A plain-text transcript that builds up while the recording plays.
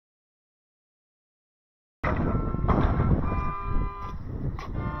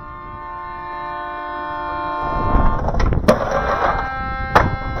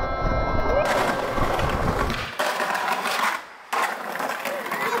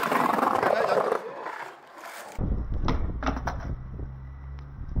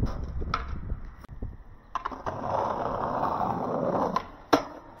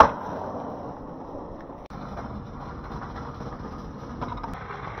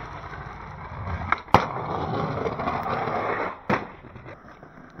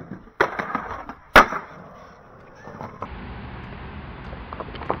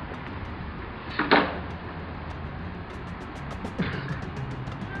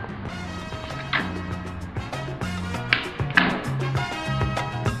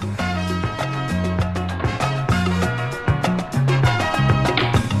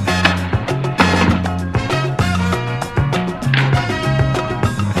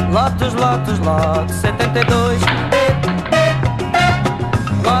Lotus, Lotus, Lotus 72.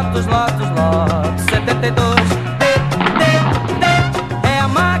 Lotus, Lotus, Lotus 72. É a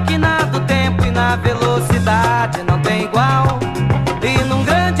máquina do tempo e na velocidade não tem igual. E num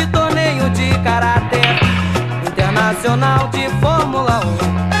grande torneio de caráter internacional de Fórmula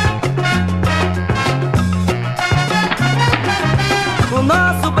 1, o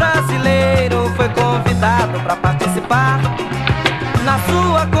nosso brasileiro foi convidado para participar na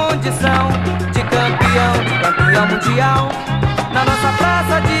sua condição de campeão mundial, na nossa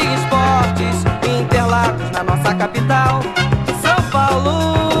praça de esportes, Interlagos, na nossa capital, São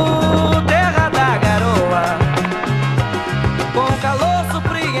Paulo, terra da garoa, com calor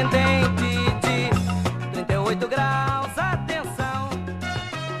surpreendente de 38 graus. Atenção,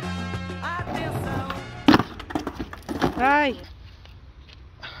 atenção. Ai.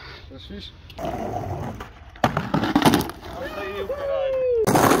 Tá fixe? Saiu, caralho.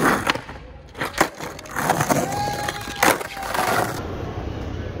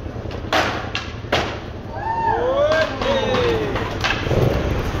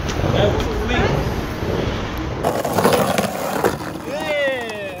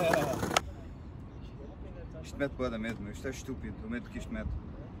 Isto mete boa da medo, meu. Isto é estúpido, o medo que isto mete.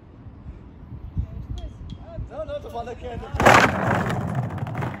 Não, não, estou falando aqui.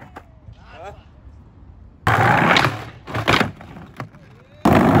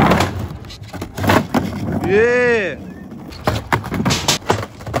 Yeah!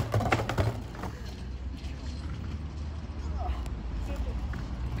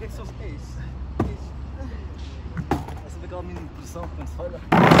 O que é que são? É isso? Vai saber aquela mini pressão quando se olha?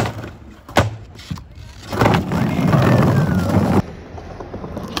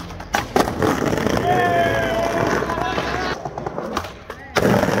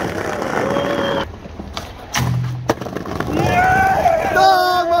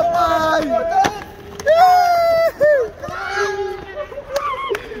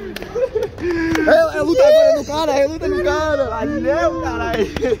 É luta agora no cara, é luta no cara! Valeu, caralho!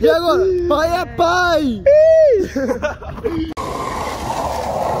 E agora? Pai é pai!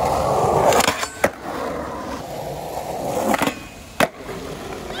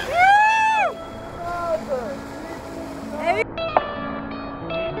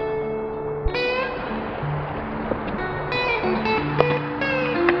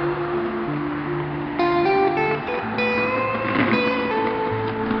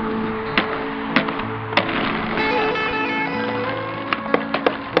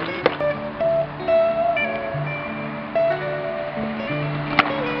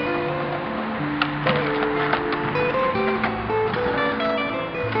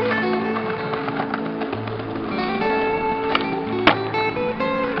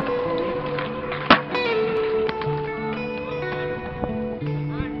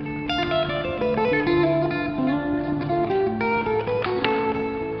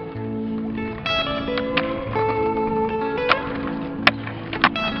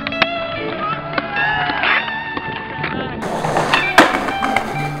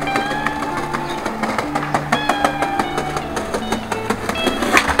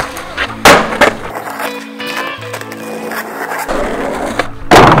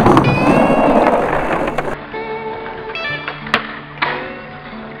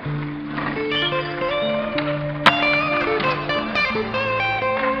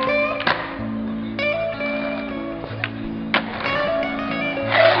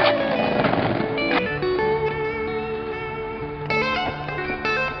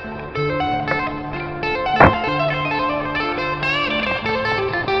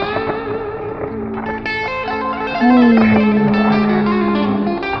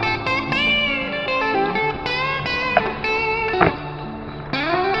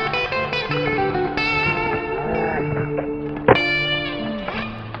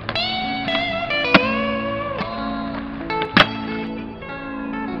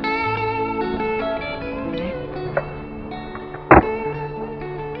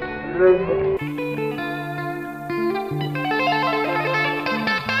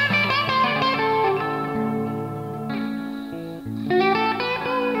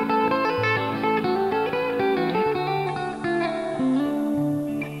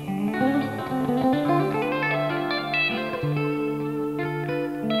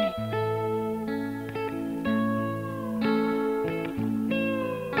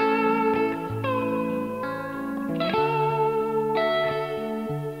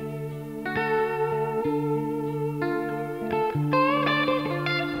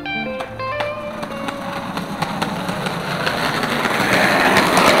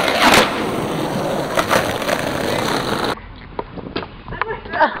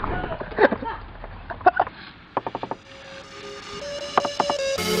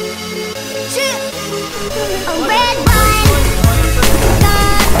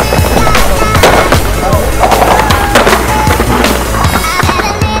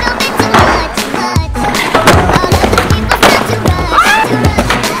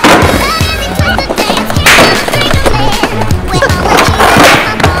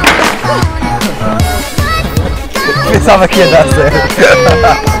 Pensava que ia dar certo.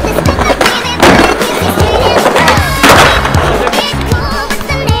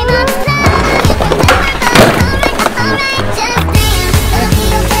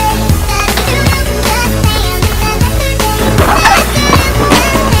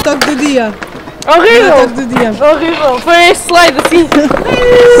 Toque do dia. Horrível! Toque do dia. Horrível! Foi este slide assim.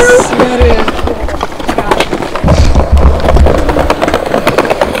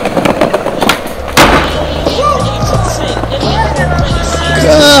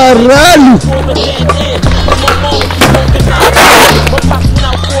 Caralho!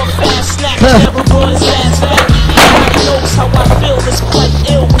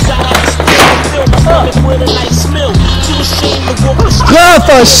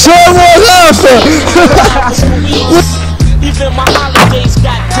 Rafa, chama o Rafa! Even my holidays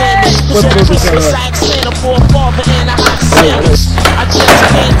got damaged. So Christmas I asked Santa for a father and a hot sandwich. I just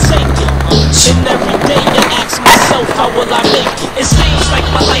can't take it. And every day I ask myself, how will I make it? It seems like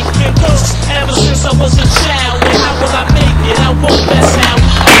my life been cursed ever since I was a child. And how will I make it? I won't, that's how.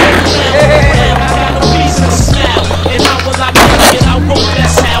 I won't find a reason to smile. And how will I make it? I won't,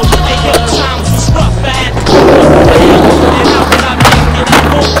 that's how. And your times was rough, I had to go down. And how will I make it? I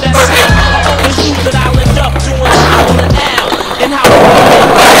won't, that's how. I always knew that I'll end up doing all the out. And how will I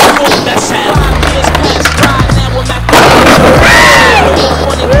make it? I won't, that's how. Years past by, now I'm at the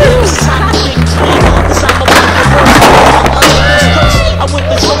it's time to think clean, 'cause I'm about to work. I went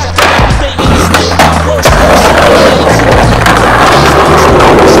to church every day and it's still my worst.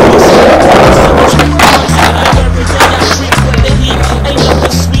 Every day I treat with the heat, ain't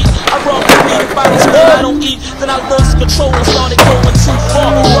nothing sweet. I rub the weed by this meal I don't eat. Then I lost control and started going too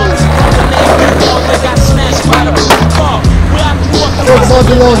far. I got smashed by the car. Where I grew up,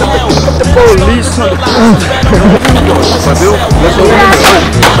 The police. Valeu?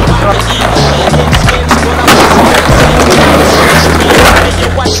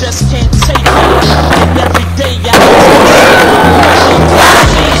 I just can't take it. And every day I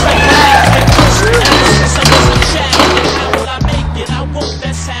seems like my life been cursed ever since I was a child. And how will I make it? I won't,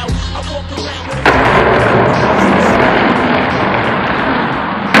 that's how. I walk around with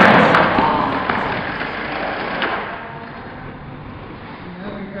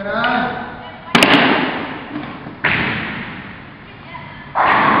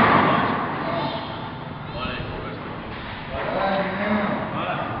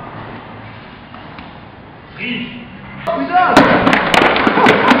Cuidado!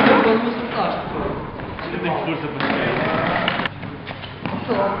 Vamos acertar. Você tem força para chegar.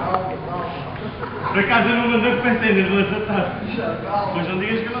 Por acaso eu não mandei que pensei nas duas acertar. Mas não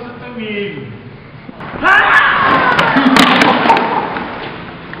digas que eu não sou teu amigo.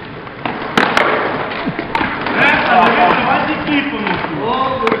 Vai de equipa, meu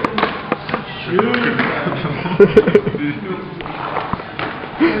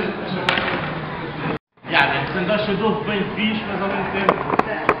portanto, acho que eu dou bem fixe, mas ao mesmo tempo.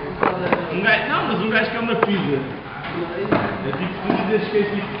 Não, mas um gajo que é uma pizza. É tipo, tu dizes que é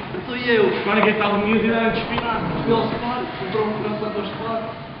tipo. Sou eu. Agora quem está no miúdo e era de espinafre. Fui ao spot, comprou um coração do spot,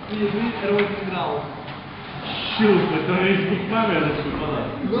 fui a vir, era 8 graus. Chupa, então é isso que uma merda, desculpa lá.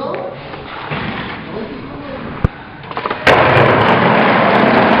 Não?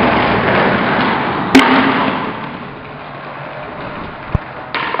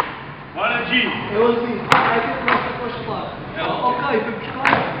 Bora, G! Eu assim, aí que eu gosto de falar. Ok, fui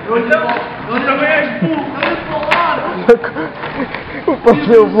buscar. Eu também és burro, eu ia falar. Eu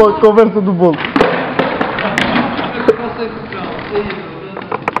passei o vlog, conversa do bolo.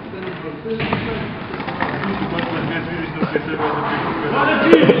 Bora, G!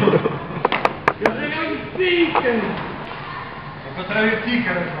 Eu ganhei um sticker! Encontrei o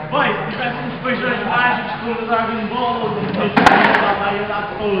ticker. Vai, se tivéssemos feijões mágicos com as águas em bola, não sei se estava aí a dar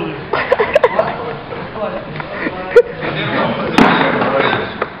todas.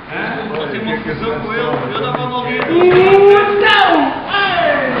 Você uma fusão com ele, eu dava no ouvido. Não!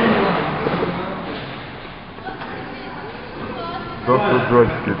 Dr.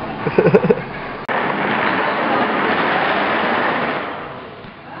 Drumstick.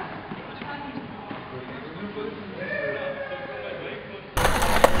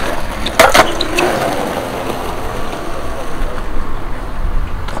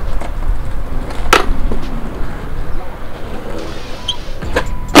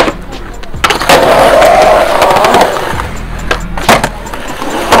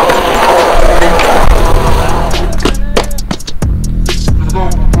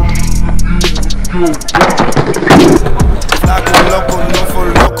 Loco, loco, no for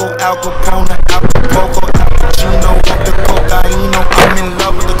loco, Al Capone, Al Capoco, Al Pacino, with the cocaine. I'm in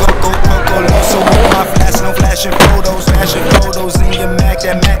love with the coco, coco, so with my flash, no flashing photos in your Mac,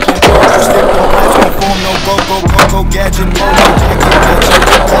 that Mac and photos, stick on platform, no go, gadget, moto,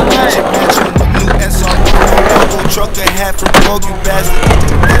 gadget, matching with new SR, no trucker hat from Vogue, you bastard.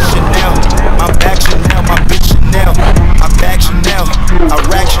 That Chanel, my back Chanel, my bitch Chanel, my back Chanel, I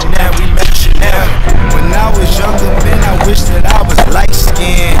rack Chanel, we met Chanel. When I was younger, man, I wish that I was light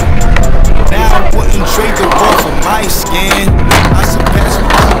skinned. Now I wouldn't trade the world for my skin. I surpass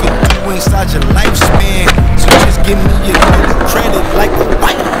what you can do inside your lifespan. So just give me a little credit like a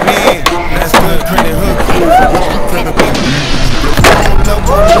white man. That's good credit, hood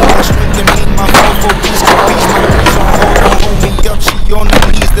logo, my strength and make my fofo piece to piece. My bitch on hold, hold me up, she on her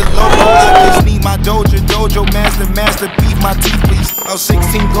knees. The logo, I just need my dojo, master, beef my teeth, please. Oh,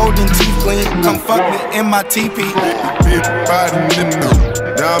 16 golden teeth clean, come fuck me in my teepee. Big body in the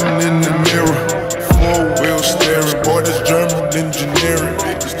diamond in the mirror, 4-wheel steering, boy, this German engineering.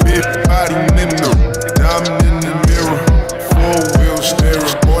 Big body in the diamond in the mirror, 4-wheel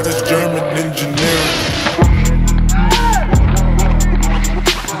steering, boy, this German engineering.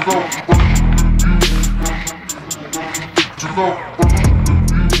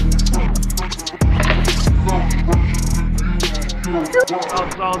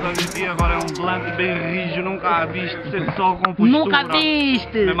 Pessoal, aqui agora é um blunt bem rijo, nunca há visto, sempre só compostura. Nunca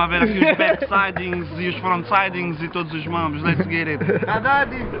viste! Mesmo a ver aqui os backsidings e os frontsidings e todos os mambos, let's get it.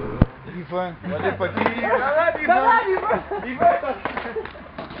 Haddad, Ivan, olha para aqui. Haddad, Ivan.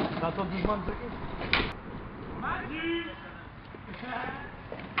 Está todos os mambos aqui.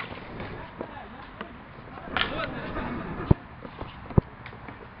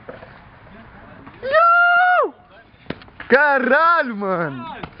 Caralho,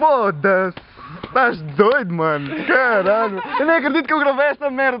 mano! Foda-se! Estás doido, mano! Caralho! Eu nem acredito que eu gravei esta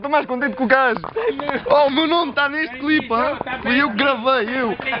merda! Estou mais contente que o gajo! Oh, o meu nome está neste clipe, hein? Fui eu que gravei,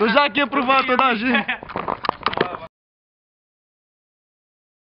 eu! Estou já aqui a provar toda a gente!